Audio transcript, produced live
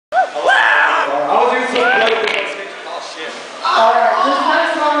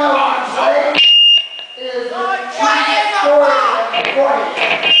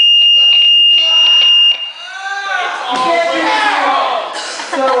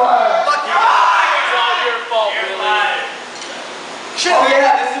Oh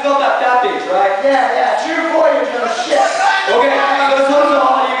yeah, this is about that fat bitch, right? Yeah, true voyage of shit. Okay, so this one's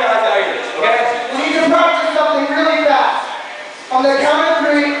all you guys out here, okay? We need to practice something really fast. On the count of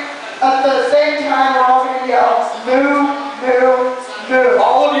 3, at the same time, we're all going to yell, moo, moo, moo.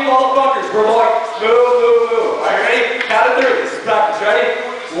 All of you motherfuckers, we're like, moo, moo, moo. Are you ready? Count of 3, this is practice, ready?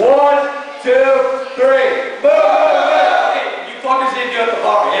 1, 2, 3, moo, moo, moo. Okay, you fuckers didn't do it at the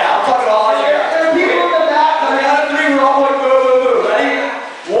bar. Yeah, I'm talking to all you guys. There are people in the back. On the count of 3, we're all like, moo, moo, moo. Ready?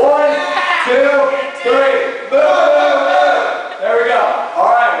 1, 2, 3, moo, moo, moo. There we go.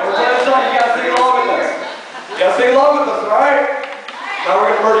 Alright, we're playing a song. You gotta sing along with us. You gotta sing along with us, alright? Now we're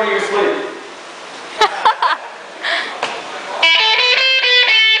gonna murder you to sleep.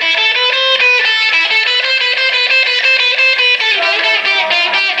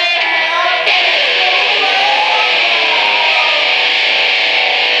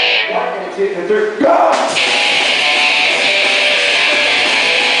 One, two, three, go!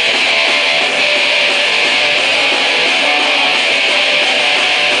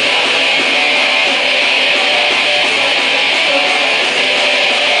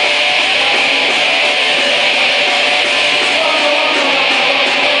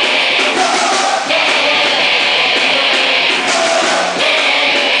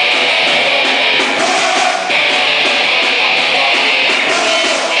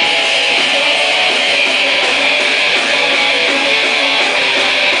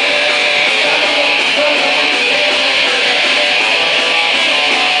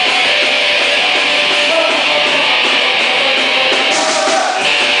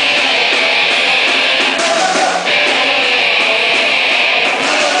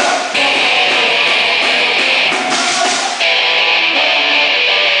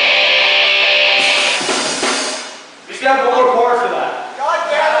 One more chorus of that.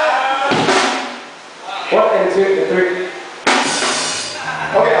 One, two, three.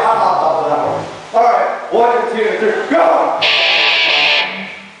 Okay, I'm off of that one. Alright, 1, 2, 3, go!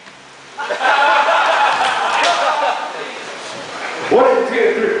 One, two,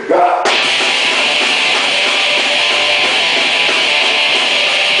 three, go!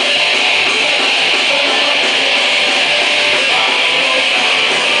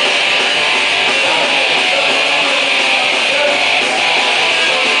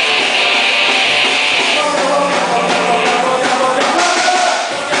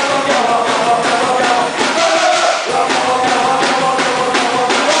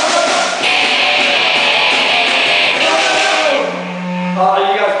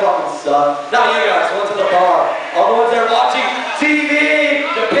 Not you guys, the ones at the bar. All the ones that are watching TV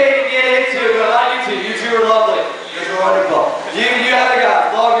to pay to get into, but not you two. You two are lovely. You guys are wonderful. You other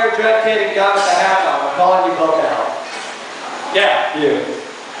guys, long hair, dread kid, and guy with the hat on. I'm calling you both out. Yeah, you.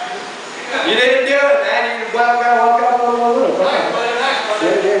 You didn't do it, man. You walk up a little.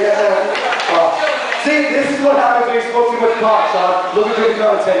 Yeah. See, this is what happens when you smoke too much pot, son. Look at you in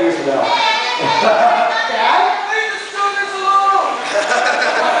 10 years from now. Dad?